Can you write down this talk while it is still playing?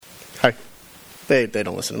They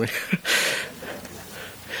don't listen to me.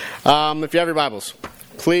 If you have your Bibles,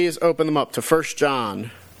 please open them up to 1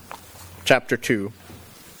 John chapter 2.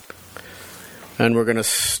 And we're going to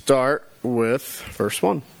start with verse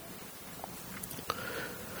 1.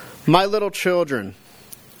 My little children,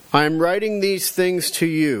 I am writing these things to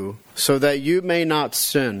you so that you may not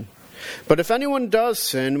sin. But if anyone does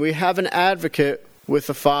sin, we have an advocate with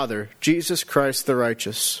the Father, Jesus Christ the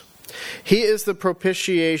righteous. He is the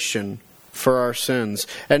propitiation for our sins,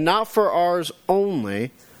 and not for ours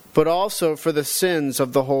only, but also for the sins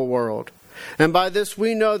of the whole world. And by this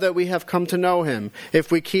we know that we have come to know him, if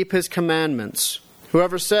we keep his commandments.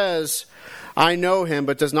 Whoever says, I know him,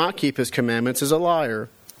 but does not keep his commandments is a liar,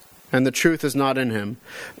 and the truth is not in him.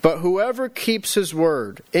 But whoever keeps his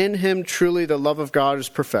word, in him truly the love of God is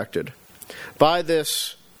perfected. By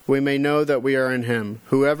this we may know that we are in him.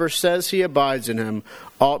 Whoever says he abides in him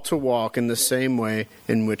ought to walk in the same way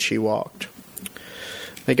in which he walked.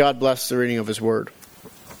 May God bless the reading of his word.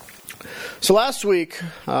 So last week,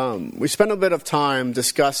 we spent a bit of time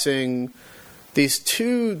discussing these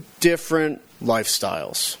two different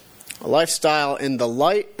lifestyles. A lifestyle in the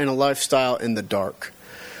light and a lifestyle in the dark.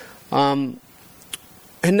 And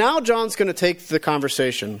now John's going to take the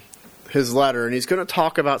conversation, his letter, and he's going to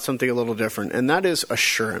talk about something a little different, and that is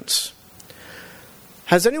assurance.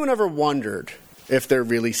 Has anyone ever wondered if they're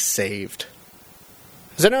really saved?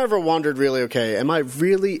 Has anyone ever wondered really, okay, am I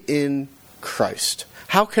really in Christ?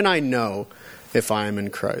 How can I know if I am in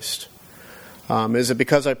Christ? Is it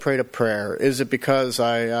because I prayed a prayer? Is it because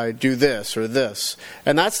I do this or this?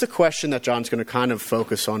 And that's the question that John's going to kind of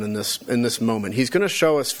focus on in this moment. He's going to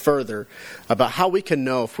show us further about how we can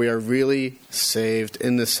know if we are really saved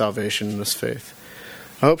in this salvation, in this faith.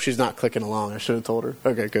 I hope she's not clicking along. I should have told her.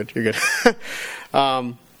 Okay, good. You're good.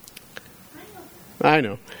 I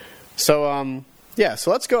know. So,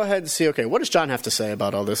 so let's go ahead and see, okay, what does John have to say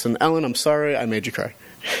about all this? And Ellen, I'm sorry I made you cry.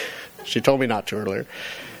 She told me not to earlier.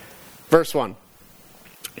 Verse 1.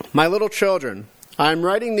 My little children, I am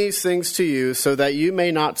writing these things to you so that you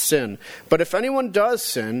may not sin. But if anyone does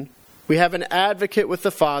sin, we have an advocate with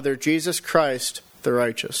the Father, Jesus Christ the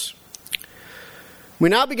righteous. We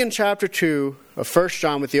now begin chapter 2 of 1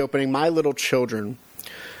 John with the opening, My little children.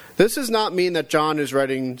 This does not mean that John is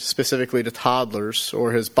writing specifically to toddlers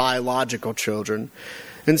or his biological children.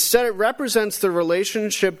 Instead, it represents the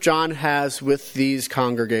relationship John has with these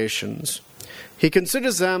congregations. He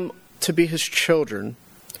considers them to be his children.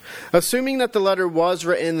 Assuming that the letter was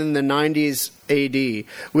written in the 90s AD,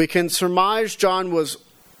 we can surmise John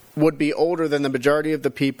would be older than the majority of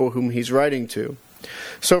the people whom he's writing to.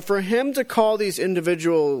 So for him to call these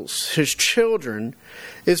individuals his children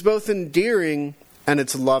is both endearing and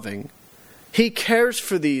it's loving. He cares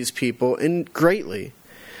for these people greatly.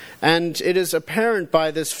 And it is apparent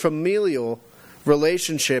by this familial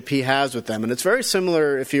relationship he has with them. And it's very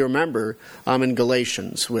similar, if you remember, in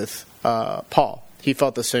Galatians with Paul. He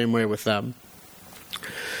felt the same way with them.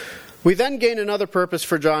 We then gain another purpose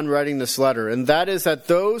for John writing this letter, and that is that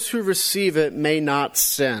those who receive it may not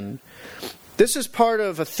sin. This is part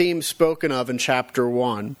of a theme spoken of in chapter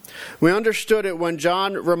 1. We understood it when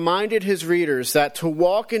John reminded his readers that to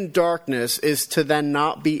walk in darkness is to then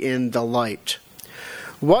not be in the light.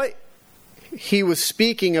 What he was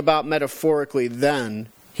speaking about metaphorically then,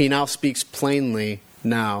 he now speaks plainly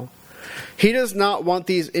now. He does not want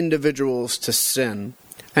these individuals to sin.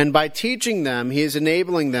 And by teaching them, he is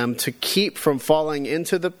enabling them to keep from falling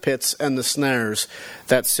into the pits and the snares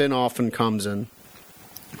that sin often comes in.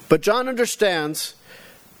 But John understands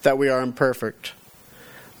that we are imperfect.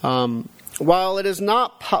 While it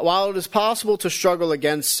is possible to struggle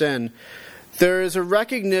against sin, there is a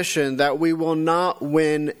recognition that we will not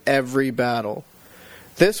win every battle.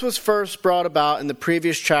 This was first brought about in the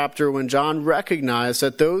previous chapter when John recognized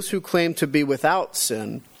that those who claim to be without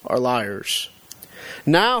sin are liars.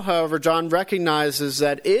 Now, however, John recognizes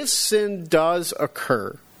that if sin does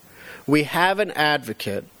occur, we have an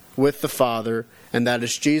advocate with the Father, and that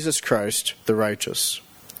is Jesus Christ, the righteous.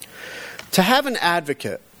 To have an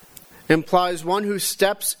advocate implies one who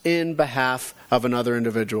steps in behalf of another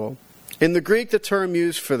individual. In the Greek, the term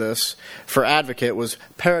used for advocate, was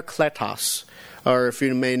parakletos, or if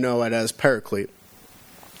you may know it as paraclete.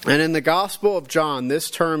 And in the Gospel of John, this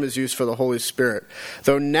term is used for the Holy Spirit,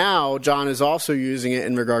 though now John is also using it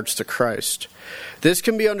in regards to Christ. This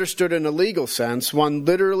can be understood in a legal sense, one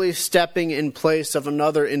literally stepping in place of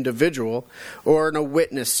another individual, or in a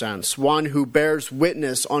witness sense, one who bears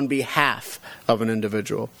witness on behalf of an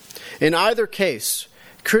individual. In either case,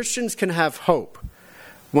 Christians can have hope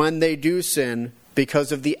when they do sin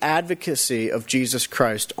because of the advocacy of Jesus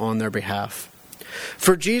Christ on their behalf.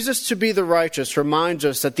 For Jesus to be the righteous reminds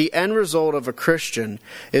us that the end result of a Christian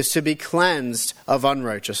is to be cleansed of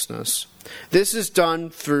unrighteousness. This is done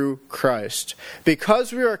through Christ.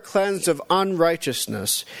 Because we are cleansed of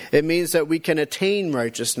unrighteousness, it means that we can attain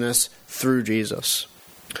righteousness through Jesus.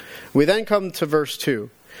 We then come to verse 2.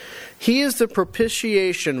 He is the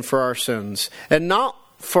propitiation for our sins, and not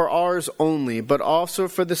for ours only, but also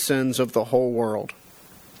for the sins of the whole world.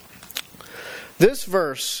 This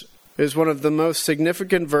verse is one of the most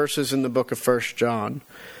significant verses in the book of 1 John.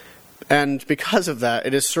 And because of that,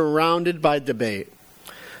 it is surrounded by debate.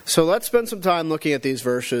 So let's spend some time looking at these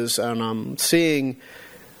verses and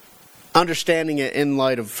understanding it in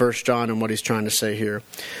light of 1 John and what he's trying to say here.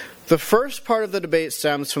 The first part of the debate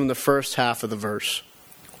stems from the first half of the verse.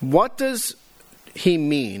 What does he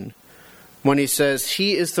mean when he says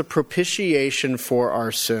he is the propitiation for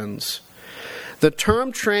our sins? The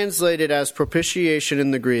term translated as propitiation in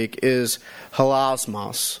the Greek is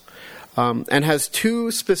hilasmos, and has two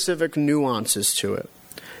specific nuances to it.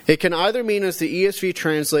 It can either mean, as the ESV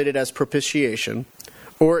translated, as propitiation,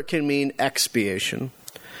 or it can mean expiation.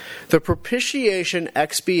 The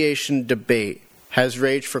propitiation-expiation debate has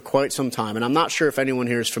raged for quite some time, and I'm not sure if anyone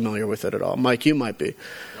here is familiar with it at all. Mike, you might be.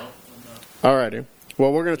 No, I'm not. Alrighty.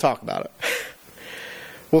 Well, we're going to talk about it.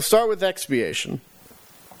 We'll start with expiation.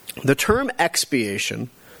 The term expiation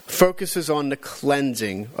focuses on the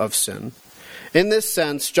cleansing of sin. In this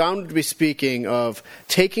sense, John would be speaking of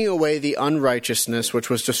taking away the unrighteousness which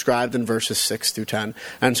was described in verses 6 through 10.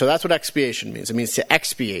 And so that's what expiation means. It means to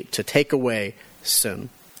expiate, to take away sin.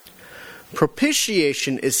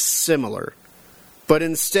 Propitiation is similar, but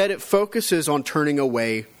instead it focuses on turning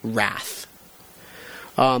away wrath.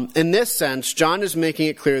 In this sense, John is making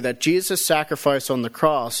it clear that Jesus' sacrifice on the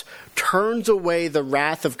cross turns away the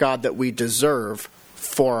wrath of God that we deserve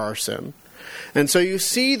for our sin. And so you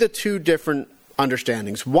see the two different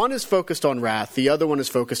understandings. One is focused on wrath, the other one is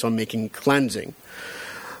focused on making cleansing.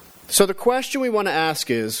 So the question we want to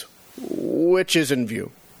ask is, which is in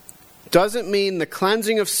view? Does it mean the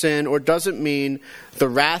cleansing of sin, or does it mean the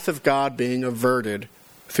wrath of God being averted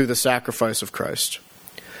through the sacrifice of Christ?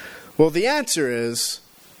 Well, the answer is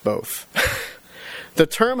both. The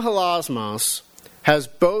term hilasmos has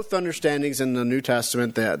both understandings in the New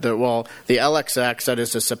Testament, the LXX, that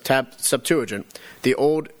is the Septuagint, the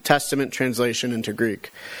Old Testament translation into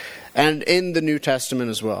Greek, and in the New Testament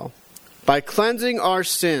as well. By cleansing our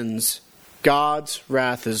sins, God's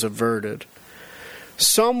wrath is averted.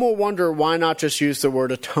 Some will wonder why not just use the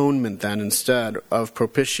word atonement then instead of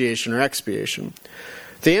propitiation or expiation.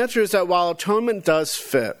 The answer is that while atonement does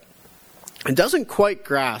fit, it doesn't quite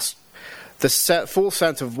grasp the full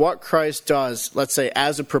sense of what Christ does, let's say,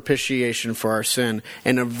 as a propitiation for our sin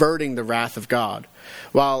and averting the wrath of God,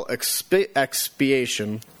 while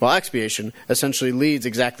expiation essentially leads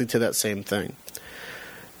exactly to that same thing.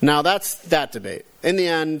 Now, that's that debate. In the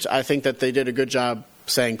end, I think that they did a good job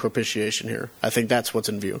saying propitiation here. I think that's what's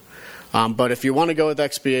in view. But if you want to go with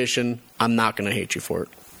expiation, I'm not going to hate you for it.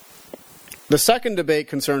 The second debate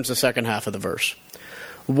concerns the second half of the verse.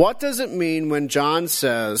 What does it mean when John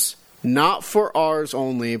says, not for ours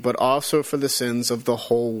only, but also for the sins of the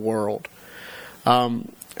whole world?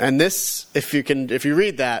 And this, if you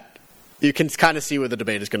read that, you can kind of see where the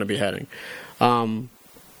debate is going to be heading.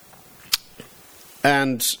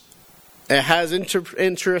 And it has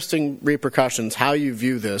interesting repercussions how you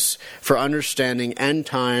view this for understanding end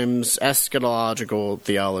times eschatological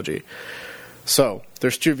theology. So,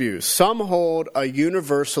 there's two views. Some hold a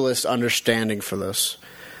universalist understanding for this.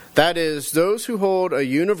 That is, those who hold a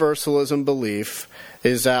universalism belief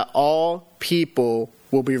is that all people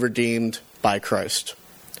will be redeemed by Christ,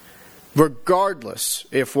 regardless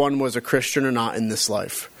if one was a Christian or not in this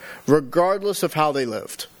life, regardless of how they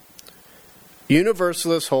lived.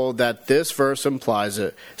 Universalists hold that this verse implies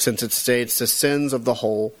it, since it states the sins of the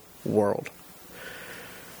whole world.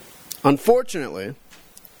 Unfortunately,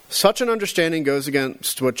 such an understanding goes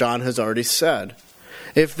against what John has already said.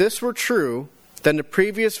 If this were true, then the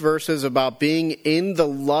previous verses about being in the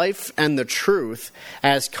life and the truth,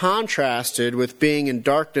 as contrasted with being in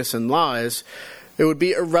darkness and lies, it would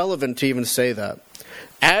be irrelevant to even say that.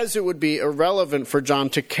 As it would be irrelevant for John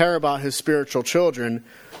to care about his spiritual children,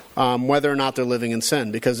 whether or not they're living in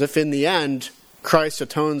sin. Because if in the end, Christ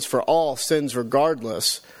atones for all sins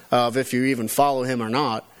regardless of if you even follow him or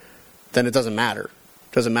not, then it doesn't matter.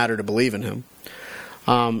 It doesn't matter to believe in him.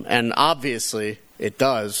 And obviously, it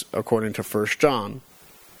does, according to 1 John.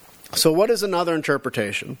 So what is another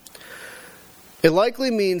interpretation? It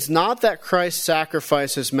likely means not that Christ's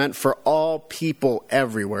sacrifice is meant for all people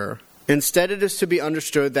everywhere. Instead, it is to be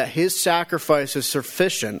understood that his sacrifice is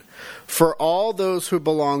sufficient for all those who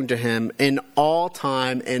belong to him in all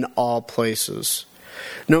time, in all places.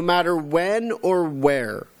 No matter when or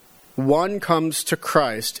where one comes to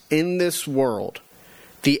Christ in this world,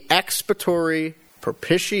 the expiatory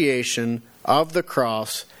propitiation of the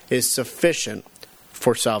cross is sufficient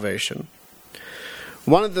for salvation.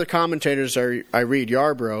 One of the commentators I read,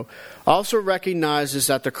 Yarbrough, also recognizes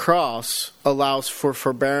that the cross allows for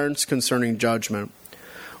forbearance concerning judgment.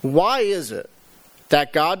 Why is it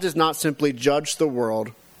that God does not simply judge the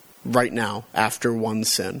world right now after one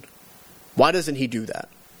sin? Why doesn't he do that?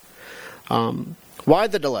 Why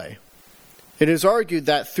the delay? It is argued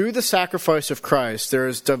that through the sacrifice of Christ, there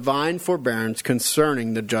is divine forbearance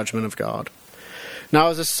concerning the judgment of God. Now,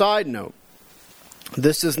 as a side note,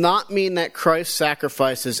 this does not mean that Christ's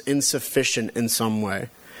sacrifice is insufficient in some way.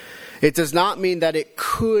 It does not mean that it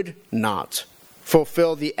could not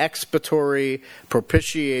fulfill the expiatory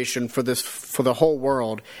propitiation for the whole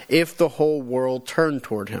world if the whole world turned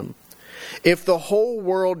toward him. If the whole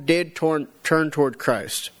world did turn toward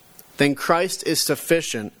Christ, then Christ is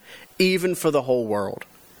sufficient even for the whole world.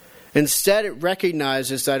 Instead, it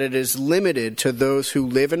recognizes that it is limited to those who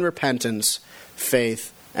live in repentance,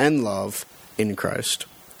 faith, and love in Christ.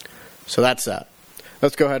 So that's that.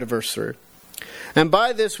 Let's go ahead to verse 3. And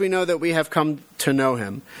by this we know that we have come to know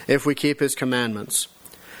him, if we keep his commandments.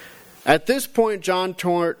 At this point, John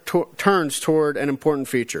turns toward an important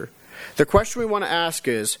feature. The question we want to ask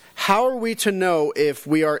is, how are we to know if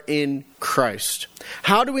we are in Christ?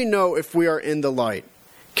 How do we know if we are in the light?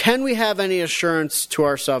 Can we have any assurance to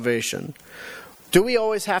our salvation? Do we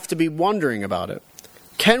always have to be wondering about it?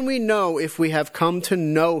 Can we know if we have come to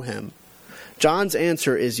know him? John's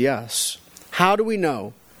answer is yes. How do we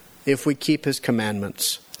know? If we keep his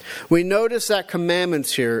commandments. We notice that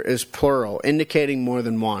commandments here is plural, indicating more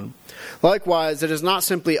than one. Likewise, it is not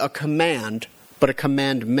simply a command, but a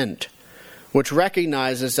commandment, which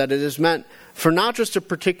recognizes that it is meant for not just a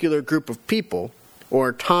particular group of people,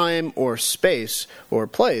 or time, or space, or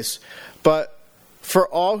place, but for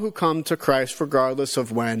all who come to Christ regardless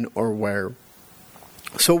of when or where.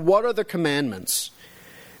 So what are the commandments?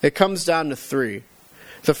 It comes down to 3.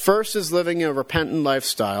 The first is living a repentant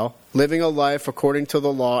lifestyle, living a life according to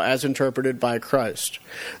the law as interpreted by Christ.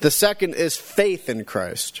 The second is faith in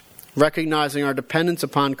Christ, recognizing our dependence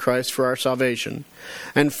upon Christ for our salvation.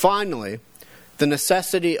 And finally, the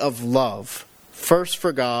necessity of love, first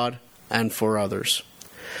for God and for others.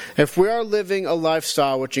 If we are living a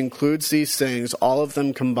lifestyle which includes these things, all of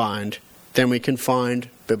them combined, then we can find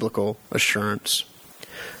biblical assurance.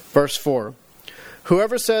 Verse 4,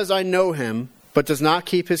 whoever says, I know him, but does not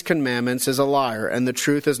keep his commandments is a liar, and the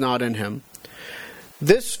truth is not in him.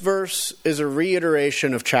 This verse is a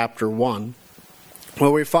reiteration of chapter 1,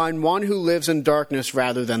 where we find one who lives in darkness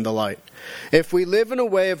rather than the light. If we live in a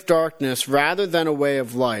way of darkness rather than a way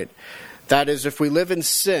of light, that is, if we live in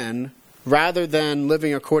sin rather than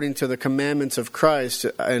living according to the commandments of Christ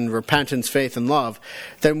in repentance, faith, and love,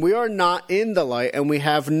 then we are not in the light and we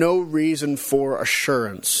have no reason for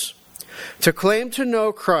assurance. To claim to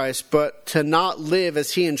know Christ, but to not live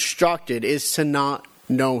as he instructed, is to not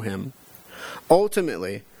know him.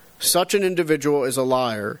 Ultimately, such an individual is a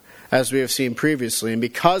liar, as we have seen previously, and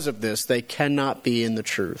because of this, they cannot be in the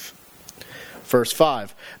truth. Verse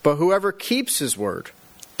 5, but whoever keeps his word,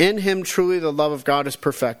 in him truly the love of God is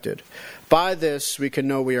perfected. By this we can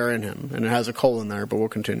know we are in him. And it has a colon there, but we'll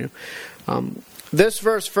continue. This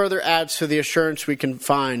verse further adds to the assurance we can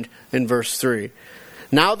find in verse 3.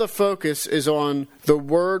 Now the focus is on the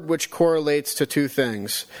word which correlates to 2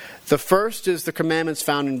 things. The first is the commandments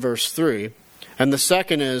found in verse 3, and the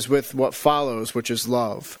second is with what follows, which is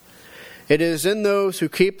love. It is in those who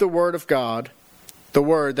keep the word of God, the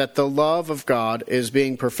word, that the love of God is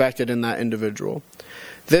being perfected in that individual.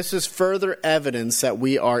 This is further evidence that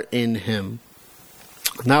we are in him.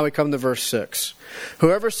 Now we come to verse 6.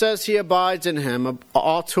 Whoever says he abides in him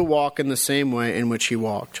ought to walk in the same way in which he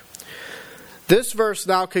walked. This verse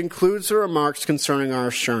now concludes the remarks concerning our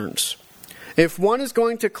assurance. If one is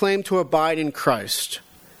going to claim to abide in Christ,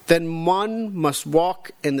 then one must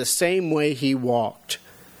walk in the same way he walked.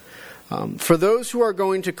 For those who are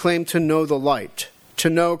going to claim to know the light, to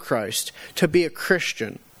know Christ, to be a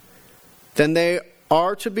Christian, then they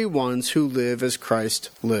are to be ones who live as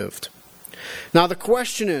Christ lived. Now the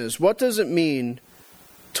question is, what does it mean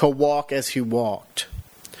to walk as he walked?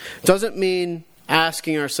 Does it mean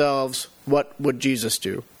asking ourselves, what would Jesus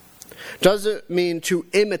do? Does it mean to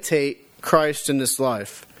imitate Christ in this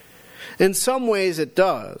life? In some ways it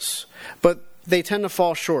does, but they tend to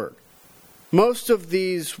fall short. Most of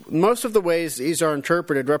the ways these are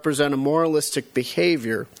interpreted represent a moralistic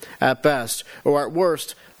behavior at best, or at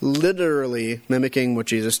worst, literally mimicking what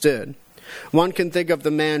Jesus did. One can think of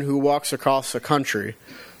the man who walks across the country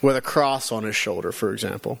with a cross on his shoulder, for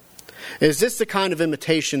example. Is this the kind of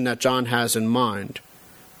imitation that John has in mind?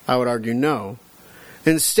 I would argue no.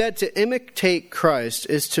 Instead, to imitate Christ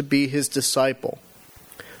is to be his disciple,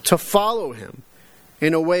 to follow him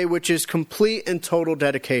in a way which is complete and total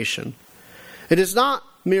dedication. It is not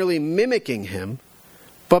merely mimicking him,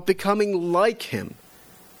 but becoming like him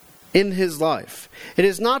in his life. It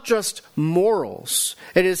is not just morals.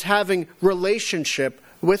 It is having relationship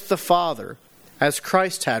with the Father, as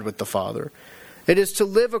Christ had with the Father. It is to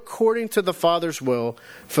live according to the Father's will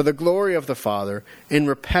for the glory of the Father in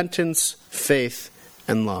repentance, faith,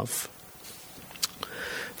 and love.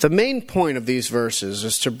 The main point of these verses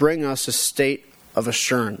is to bring us a state of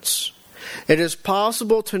assurance. Is it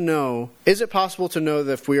possible to know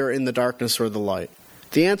that if we are in the darkness or the light?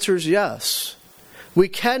 The answer is yes. We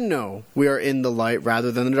can know we are in the light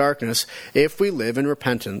rather than the darkness if we live in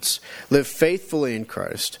repentance, live faithfully in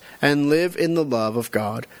Christ, and live in the love of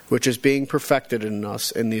God, which is being perfected in us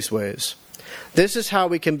in these ways. This is how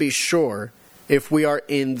we can be sure if we are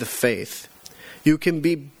in the faith. You can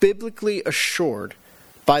be biblically assured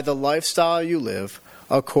by the lifestyle you live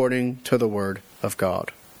according to the Word of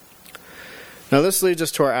God. Now this leads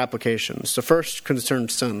us to our applications. The first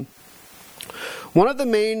concerns sin. One of the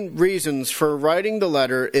main reasons for writing the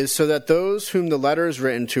letter is so that those whom the letter is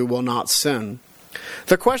written to will not sin.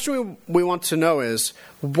 The question we want to know is,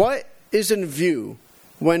 what is in view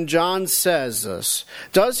when John says this?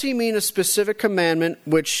 Does he mean a specific commandment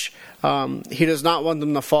which he does not want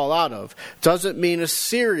them to fall out of? Does it mean a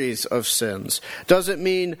series of sins? Does it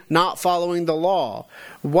mean not following the law?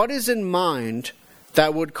 What is in mind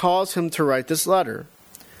that would cause him to write this letter?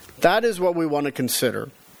 That is what we want to consider.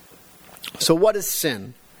 So what is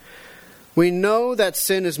sin? We know that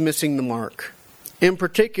sin is missing the mark. In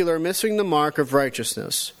particular, missing the mark of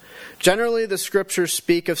righteousness. Generally, the scriptures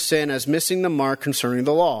speak of sin as missing the mark concerning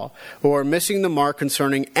the law, or missing the mark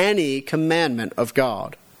concerning any commandment of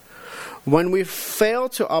God. When we fail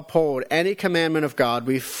to uphold any commandment of God,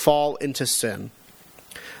 we fall into sin.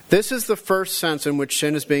 This is the first sense in which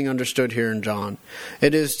sin is being understood here in John.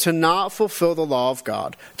 It is to not fulfill the law of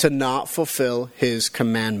God, to not fulfill his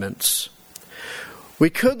commandments. We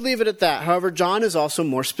could leave it at that. However, John is also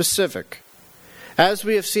more specific. As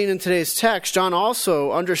we have seen in today's text, John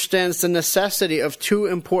also understands the necessity of two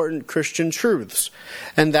important Christian truths,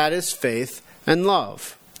 and that is faith and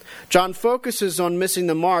love. John focuses on missing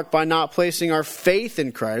the mark by not placing our faith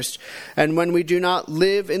in Christ, and when we do not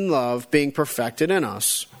live in love, being perfected in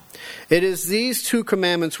us. It is these two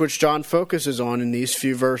commandments which John focuses on in these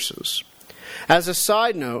few verses. As a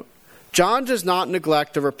side note, John does not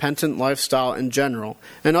neglect the repentant lifestyle in general.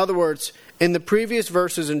 In other words, in the previous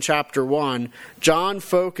verses in chapter 1, John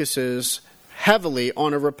focuses heavily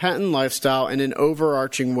on a repentant lifestyle in an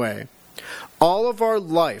overarching way. All of our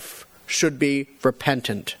life should be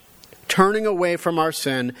repentant, turning away from our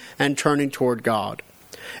sin and turning toward God.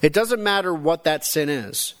 It doesn't matter what that sin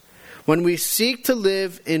is. When we seek to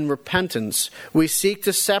live in repentance, we seek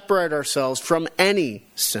to separate ourselves from any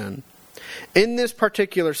sin. In this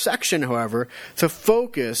particular section, however, the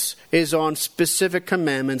focus is on specific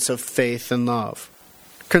commandments of faith and love.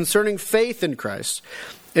 Concerning faith in Christ,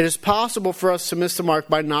 it is possible for us to miss the mark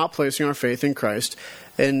by not placing our faith in Christ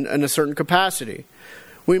in a certain capacity.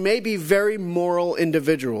 We may be very moral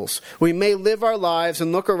individuals. We may live our lives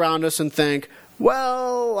and look around us and think,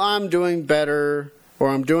 well, I'm doing better, or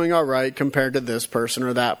I'm doing all right compared to this person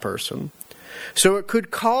or that person. So it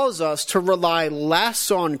could cause us to rely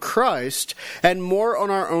less on Christ and more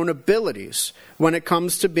on our own abilities when it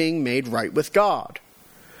comes to being made right with God.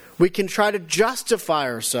 We can try to justify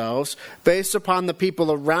ourselves based upon the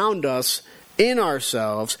people around us in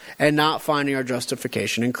ourselves and not finding our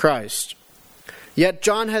justification in Christ. Yet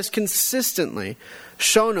John has consistently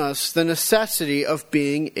shown us the necessity of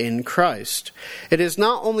being in Christ. It is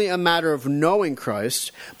not only a matter of knowing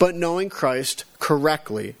Christ, but knowing Christ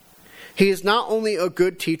correctly. He is not only a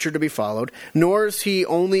good teacher to be followed, nor is he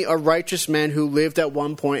only a righteous man who lived at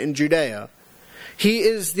one point in Judea. He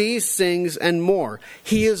is these things and more.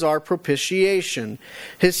 He is our propitiation.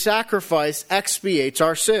 His sacrifice expiates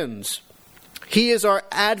our sins. He is our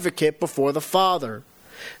advocate before the Father.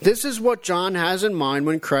 This is what John has in mind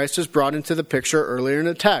when Christ is brought into the picture earlier in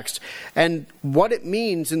the text, and what it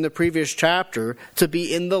means in the previous chapter to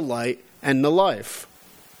be in the light and the life.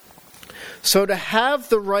 So to have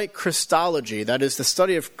the right Christology, that is the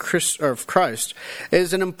study of Christ,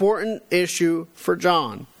 is an important issue for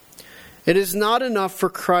John. It is not enough for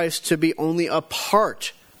Christ to be only a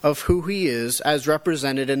part of who he is as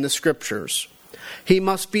represented in the Scriptures. He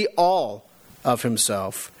must be all of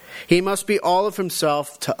himself. He must be all of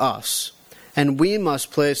himself to us. And we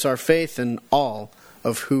must place our faith in all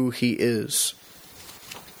of who he is.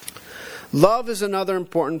 Love is another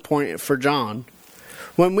important point for John.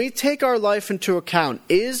 When we take our life into account,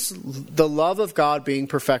 is the love of God being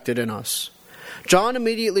perfected in us? John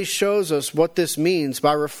immediately shows us what this means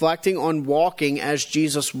by reflecting on walking as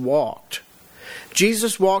Jesus walked.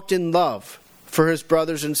 Jesus walked in love for his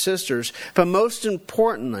brothers and sisters, but most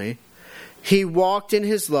importantly, he walked in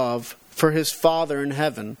his love for his Father in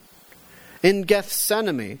heaven. In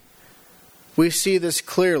Gethsemane, we see this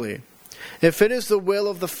clearly. If it is the will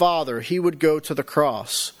of the Father, he would go to the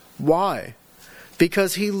cross. Why?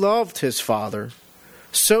 Because he loved his Father.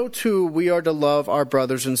 So too we are to love our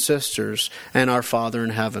brothers and sisters and our Father in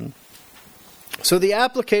heaven. So the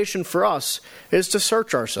application for us is to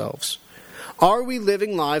search ourselves. Are we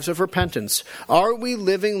living lives of repentance? Are we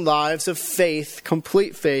living lives of faith,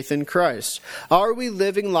 complete faith in Christ? Are we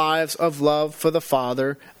living lives of love for the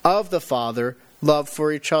Father, love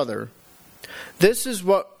for each other? This is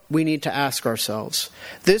what we need to ask ourselves.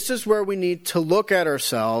 This is where we need to look at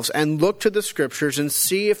ourselves and look to the Scriptures and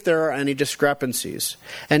see if there are any discrepancies.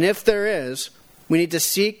 And if there is, we need to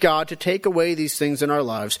seek God to take away these things in our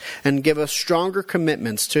lives and give us stronger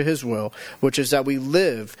commitments to his will, which is that we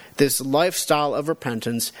live this lifestyle of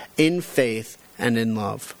repentance in faith and in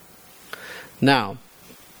love. Now,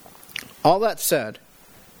 all that said,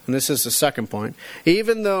 and this is the second point,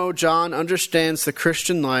 even though John understands the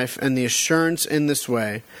Christian life and the assurance in this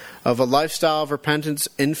way of a lifestyle of repentance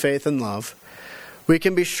in faith and love, we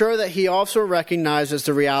can be sure that he also recognizes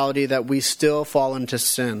the reality that we still fall into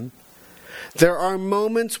sin. There are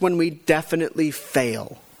moments when we definitely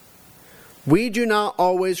fail. We do not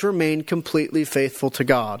always remain completely faithful to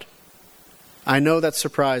God. I know that's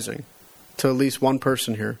surprising to at least one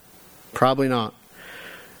person here. Probably not.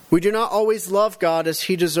 We do not always love God as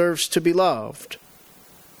he deserves to be loved.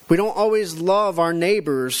 We don't always love our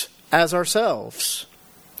neighbors as ourselves.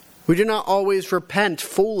 We do not always repent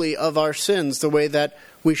fully of our sins the way that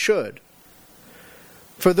we should.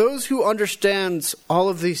 For those who understand all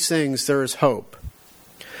of these things, there is hope.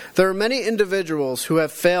 There are many individuals who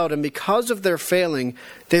have failed, and because of their failing,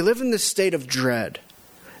 they live in this state of dread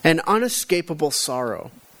and unescapable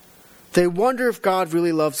sorrow. They wonder if God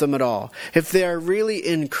really loves them at all, if they are really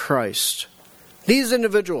in Christ. These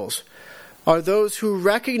individuals are those who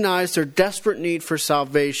recognize their desperate need for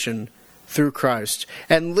salvation through Christ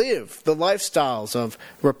and live the lifestyles of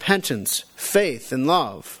repentance, faith, and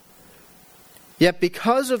love. Yet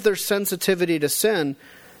because of their sensitivity to sin,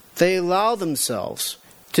 they allow themselves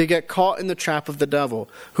to get caught in the trap of the devil,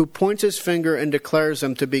 who points his finger and declares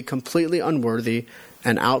them to be completely unworthy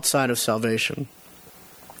and outside of salvation.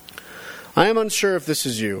 I am unsure if this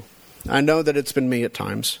is you. I know that it's been me at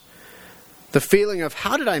times. The feeling of,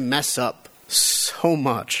 how did I mess up so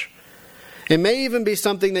much? It may even be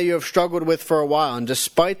something that you have struggled with for a while, and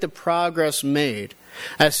despite the progress made,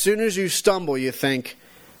 as soon as you stumble, you think,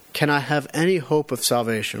 can I have any hope of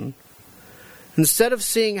salvation? Instead of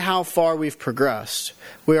seeing how far we've progressed,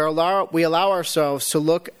 we allow ourselves to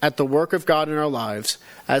look at the work of God in our lives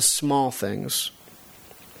as small things.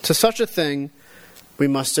 To such a thing, we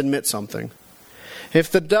must admit something.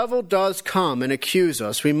 If the devil does come and accuse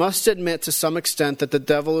us, we must admit to some extent that the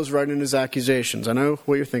devil is right in his accusations. I know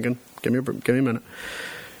what you're thinking. Give me a minute.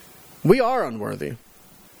 We are unworthy.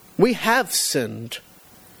 We have sinned.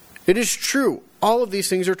 It is true. All of these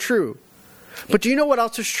things are true. But do you know what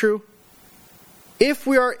else is true? If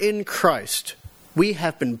we are in Christ, we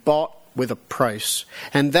have been bought with a price.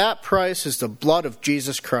 And that price is the blood of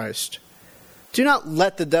Jesus Christ. Do not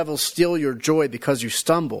let the devil steal your joy because you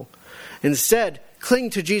stumble. Instead, cling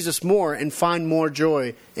to Jesus more and find more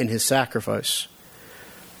joy in his sacrifice.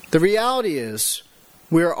 The reality is,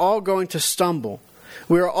 we are all going to stumble.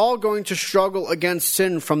 We are all going to struggle against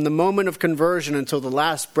sin from the moment of conversion until the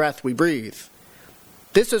last breath we breathe.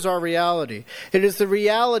 This is our reality. It is the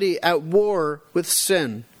reality at war with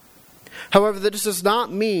sin. However, this does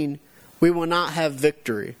not mean we will not have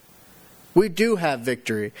victory. We do have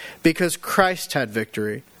victory because Christ had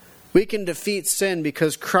victory. We can defeat sin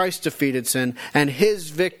because Christ defeated sin, and his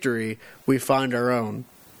victory we find our own.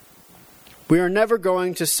 We are never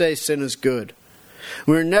going to say sin is good.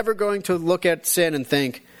 We are never going to look at sin and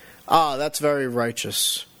think, that's very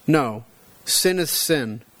righteous. No, sin is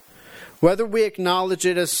sin. Whether we acknowledge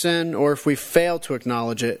it as sin or if we fail to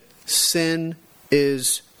acknowledge it, sin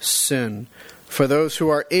is sin. For those who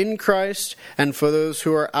are in Christ and for those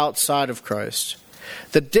who are outside of Christ.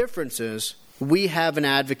 The difference is we have an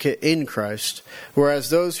advocate in Christ, whereas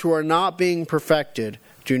those who are not being perfected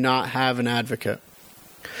do not have an advocate.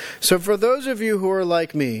 So for those of you who are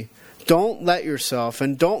like me, don't let yourself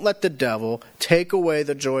and don't let the devil take away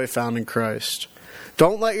the joy found in Christ.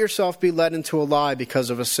 Don't let yourself be led into a lie because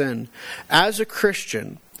of a sin. As a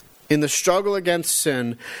Christian, in the struggle against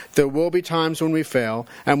sin, there will be times when we fail,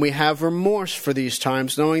 and we have remorse for these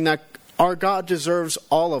times, knowing that our God deserves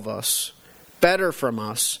all of us, better from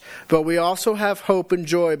us. But we also have hope and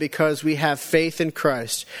joy because we have faith in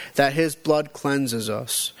Christ, that His blood cleanses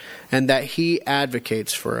us, and that He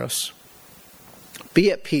advocates for us. Be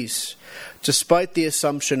at peace, despite the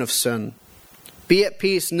assumption of sin. Be at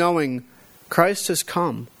peace knowing Christ has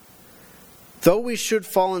come. Though we should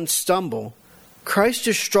fall and stumble, Christ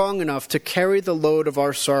is strong enough to carry the load of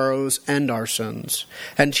our sorrows and our sins,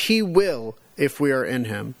 and He will if we are in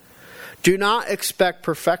Him. Do not expect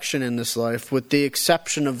perfection in this life, with the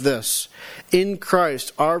exception of this. In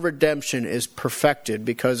Christ, our redemption is perfected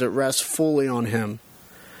because it rests fully on Him.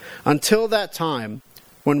 Until that time,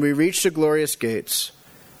 when we reach the glorious gates,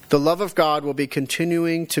 the love of God will be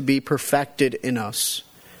continuing to be perfected in us.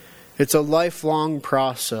 It's a lifelong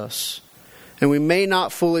process, and we may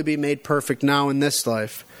not fully be made perfect now in this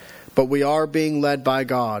life, but we are being led by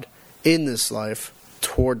God in this life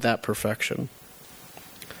toward that perfection.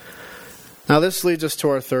 Now this leads us to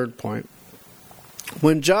our third point.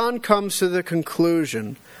 When John comes to the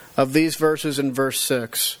conclusion of these verses in verse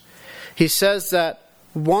 6, he says that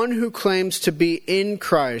one who claims to be in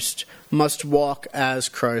Christ must walk as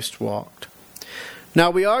Christ walked. Now,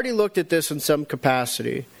 we already looked at this in some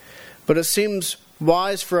capacity, but it seems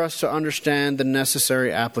wise for us to understand the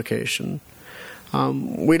necessary application.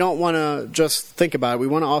 We don't want to just think about it. We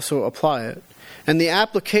want to also apply it. And the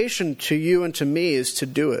application to you and to me is to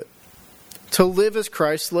do it. To live as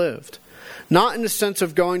Christ lived. Not in the sense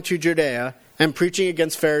of going to Judea and preaching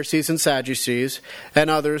against Pharisees and Sadducees and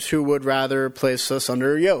others who would rather place us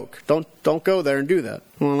under a yoke. Don't go there and do that.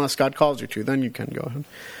 Well, unless God calls you to, then you can go ahead.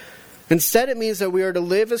 Instead, it means that we are to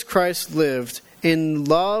live as Christ lived, in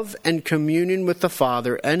love and communion with the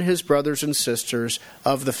Father and His brothers and sisters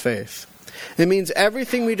of the faith. It means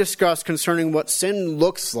everything we discuss concerning what sin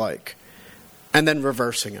looks like, and then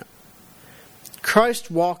reversing it. Christ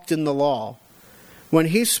walked in the law. When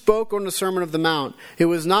He spoke on the Sermon on the Mount, it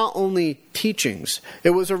was not only teachings,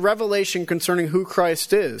 it was a revelation concerning who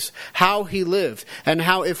Christ is, how He lived, and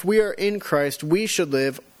how if we are in Christ, we should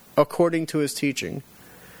live according to His teaching.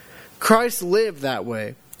 Christ lived that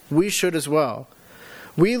way. We should as well.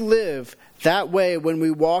 We live that way when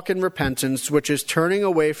we walk in repentance, which is turning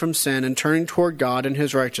away from sin and turning toward God and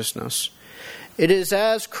His righteousness. It is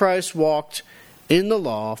as Christ walked in the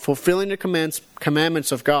law, fulfilling the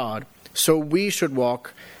commandments of God, so we should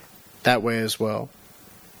walk that way as well.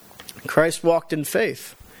 Christ walked in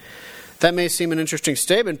faith. That may seem an interesting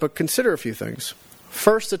statement, but consider a few things.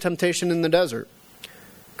 First, the temptation in the desert.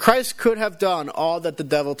 Christ could have done all that the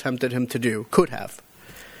devil tempted Him to do. Could have.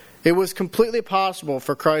 It was completely possible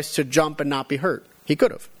for Christ to jump and not be hurt. He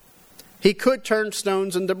could have. He could turn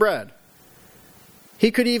stones into bread.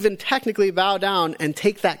 He could even technically bow down and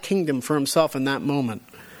take that kingdom for Himself in that moment.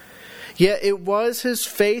 Yet it was His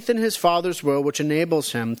faith in His Father's will which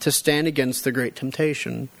enables Him to stand against the great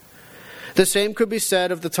temptation. The same could be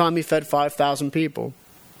said of the time He fed 5,000 people.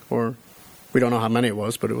 Or, we don't know how many it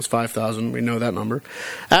was, but it was 5,000. We know that number.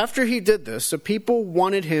 After He did this, the people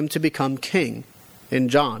wanted Him to become king in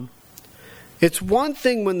John. It's one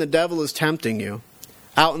thing when the devil is tempting you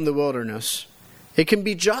out in the wilderness. It can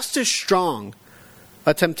be just as strong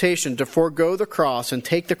a temptation to forego the cross and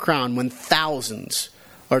take the crown when thousands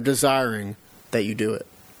are desiring that you do it.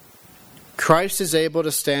 Christ is able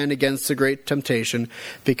to stand against the great temptation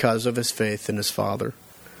because of His faith in His Father.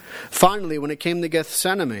 Finally, when it came to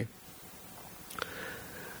Gethsemane,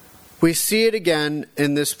 we see it again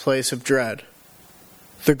in this place of dread.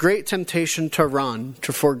 The great temptation to run,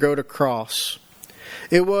 to forego the cross.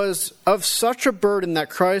 It was of such a burden that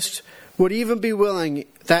Christ would even be willing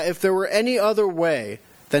that if there were any other way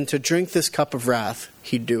than to drink this cup of wrath,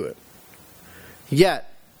 He'd do it.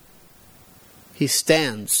 Yet, He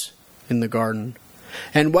stands in the garden.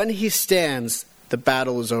 And when He stands, the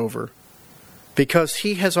battle is over. Because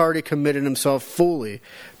He has already committed Himself fully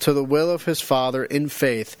to the will of His Father in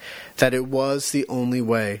faith that it was the only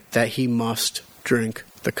way that He must drink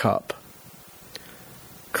the cup.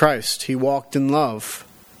 Christ, He walked in love.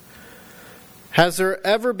 Has there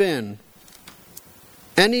ever been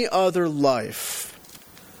any other life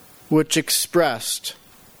which expressed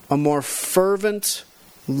a more fervent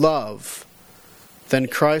love than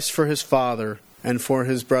Christ for His Father and for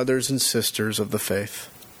his brothers and sisters of the faith.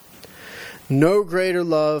 No greater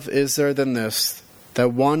love is there than this,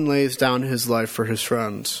 that one lays down his life for his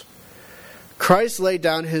friends. Christ laid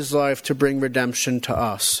down his life to bring redemption to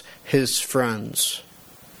us, his friends.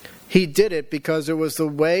 He did it because it was the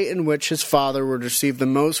way in which his Father would receive the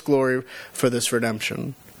most glory for this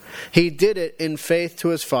redemption. He did it in faith to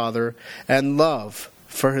his Father and love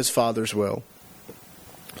for his Father's will.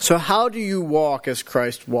 So how do you walk as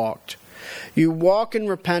Christ walked? You walk in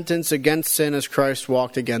repentance against sin as Christ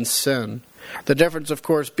walked against sin. The difference, of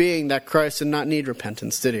course, being that Christ did not need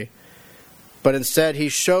repentance, did he? But instead, he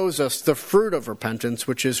shows us the fruit of repentance,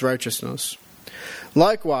 which is righteousness.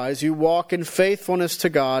 Likewise, you walk in faithfulness to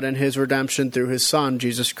God and his redemption through his Son,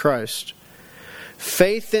 Jesus Christ.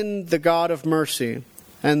 Faith in the God of mercy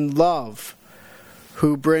and love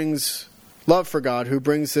for God, who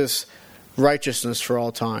brings this righteousness for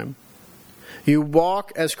all time. You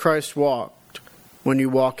walk as Christ walked when you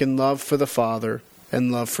walk in love for the Father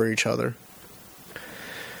and love for each other.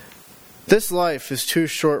 This life is too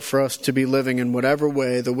short for us to be living in whatever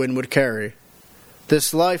way the wind would carry.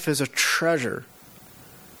 This life is a treasure.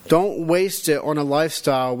 Don't waste it on a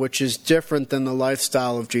lifestyle which is different than the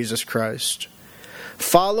lifestyle of Jesus Christ.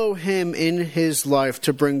 Follow him in his life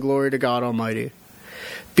to bring glory to God Almighty.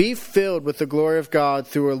 Be filled with the glory of God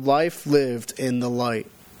through a life lived in the light.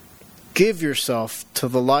 Give yourself to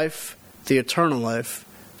the life, the eternal life,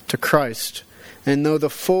 to Christ, and know the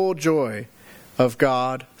full joy of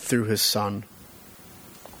God through his Son.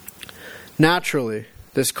 Naturally,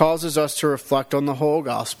 this causes us to reflect on the whole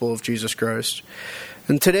gospel of Jesus Christ.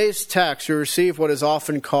 In today's text, you receive what is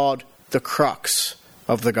often called the crux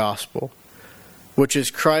of the gospel, which is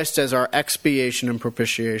Christ as our expiation and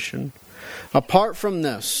propitiation. Apart from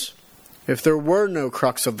this, if there were no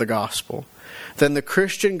crux of the gospel, then the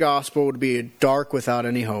Christian gospel would be dark without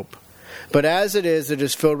any hope. But as it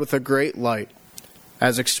is filled with a great light,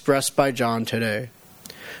 as expressed by John today.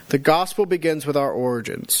 The gospel begins with our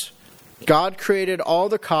origins. God created all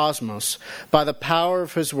the cosmos by the power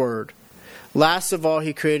of his word. Last of all,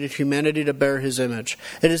 he created humanity to bear his image.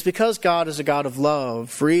 It is because God is a God of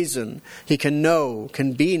love, reason, he can know,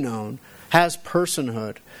 can be known, has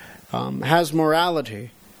personhood, has morality,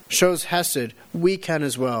 shows hesed, we can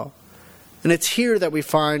as well. And it's here that we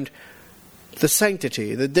find the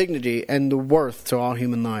sanctity, the dignity, and the worth to all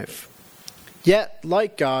human life. Yet,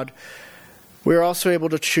 like God, we are also able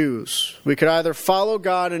to choose. We could either follow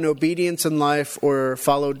God in obedience in life or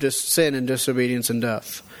follow sin and disobedience in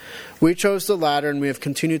death. We chose the latter, and we have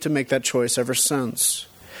continued to make that choice ever since.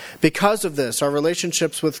 Because of this, our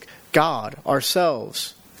relationships with God,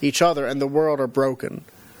 ourselves, each other, and the world are broken.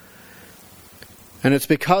 And it's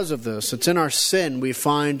because of this, it's in our sin we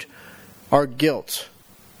find our guilt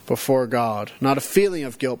before God. Not a feeling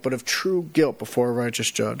of guilt, but of true guilt before a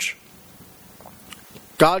righteous judge.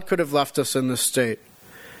 God could have left us in this state.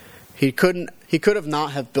 He could have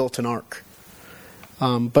not have built an ark.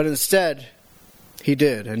 But instead, he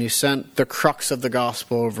did, and he sent the crux of the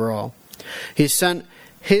gospel overall. He sent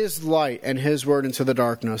his light and his word into the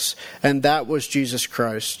darkness, and that was Jesus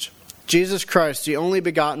Christ. Jesus Christ, the only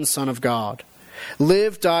begotten Son of God,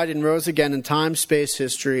 lived, died, and rose again in time, space,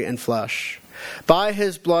 history, and flesh. By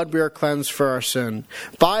his blood we are cleansed for our sin.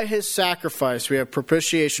 By his sacrifice we have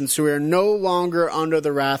propitiation, so we are no longer under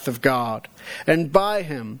the wrath of God. And by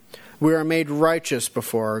him we are made righteous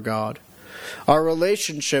before our God. Our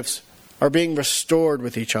relationships are being restored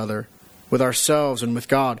with each other, with ourselves, and with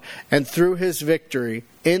God. And through his victory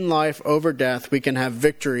in life over death, we can have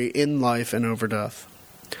victory in life and over death.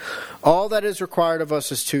 All that is required of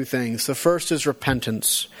us is two things. The first is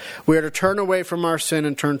repentance. We are to turn away from our sin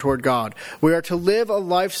and turn toward God. We are to live a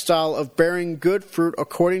lifestyle of bearing good fruit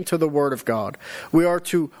according to the Word of God. We are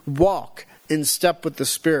to walk in step with the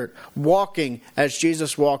Spirit, walking as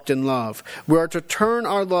Jesus walked in love. We are to turn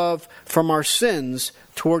our love from our sins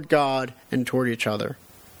toward God and toward each other.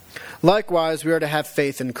 Likewise, we are to have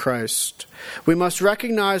faith in Christ. We must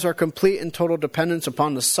recognize our complete and total dependence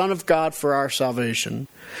upon the Son of God for our salvation.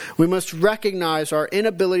 We must recognize our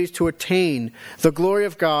inability to attain the glory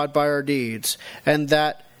of God by our deeds, and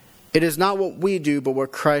that it is not what we do, but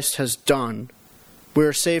what Christ has done. We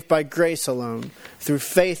are saved by grace alone, through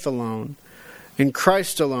faith alone, in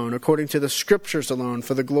Christ alone, according to the Scriptures alone,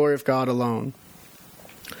 for the glory of God alone.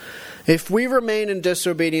 If we remain in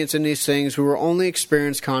disobedience in these things, we will only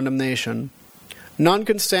experience condemnation. None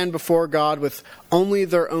can stand before God with only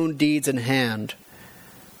their own deeds in hand.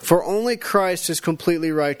 For only Christ is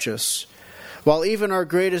completely righteous, while even our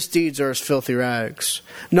greatest deeds are as filthy rags.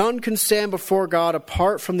 None can stand before God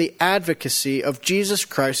apart from the advocacy of Jesus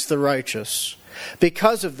Christ the righteous.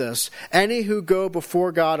 Because of this, any who go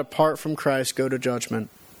before God apart from Christ go to judgment.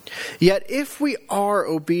 Yet if we are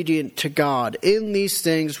obedient to God in these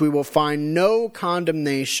things, we will find no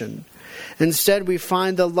condemnation. Instead, we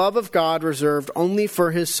find the love of God reserved only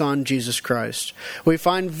for His Son, Jesus Christ. We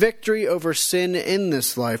find victory over sin in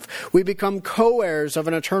this life. We become co-heirs of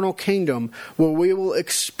an eternal kingdom where we will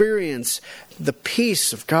experience the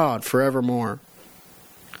peace of God forevermore.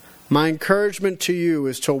 My encouragement to you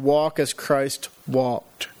is to walk as Christ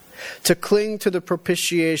walked, to cling to the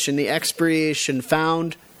propitiation, the expiation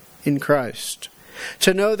found in Christ,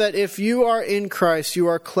 to know that if you are in Christ, you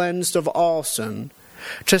are cleansed of all sin,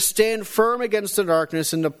 to stand firm against the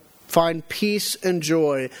darkness and to find peace and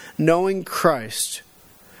joy knowing Christ,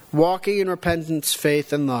 walking in repentance,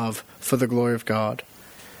 faith, and love for the glory of God.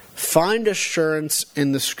 Find assurance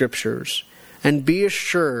in the Scriptures and be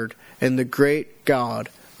assured in the great God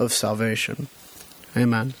of salvation.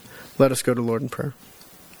 Amen. Let us go to Lord in prayer.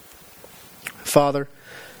 Father,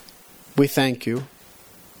 we thank you.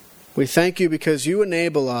 We thank you because you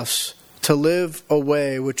enable us to live a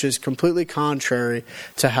way which is completely contrary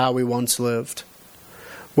to how we once lived.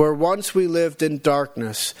 Where once we lived in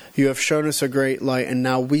darkness, you have shown us a great light, and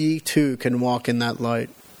now we too can walk in that light.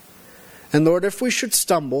 And Lord, if we should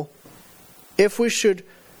stumble, if we should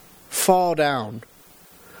fall down,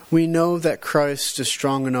 we know that Christ is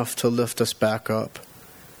strong enough to lift us back up,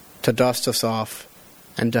 to dust us off,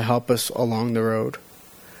 and to help us along the road.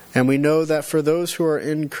 And we know that for those who are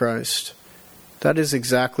in Christ, that is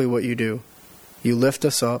exactly what you do. You lift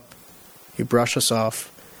us up, you brush us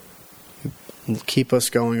off, you keep us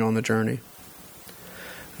going on the journey.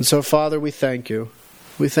 And so, Father, we thank you.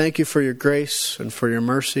 We thank you for your grace and for your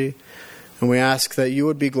mercy, and we ask that you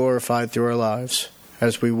would be glorified through our lives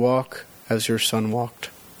as we walk as your Son walked.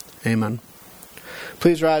 Amen.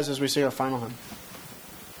 Please rise as we sing our final hymn.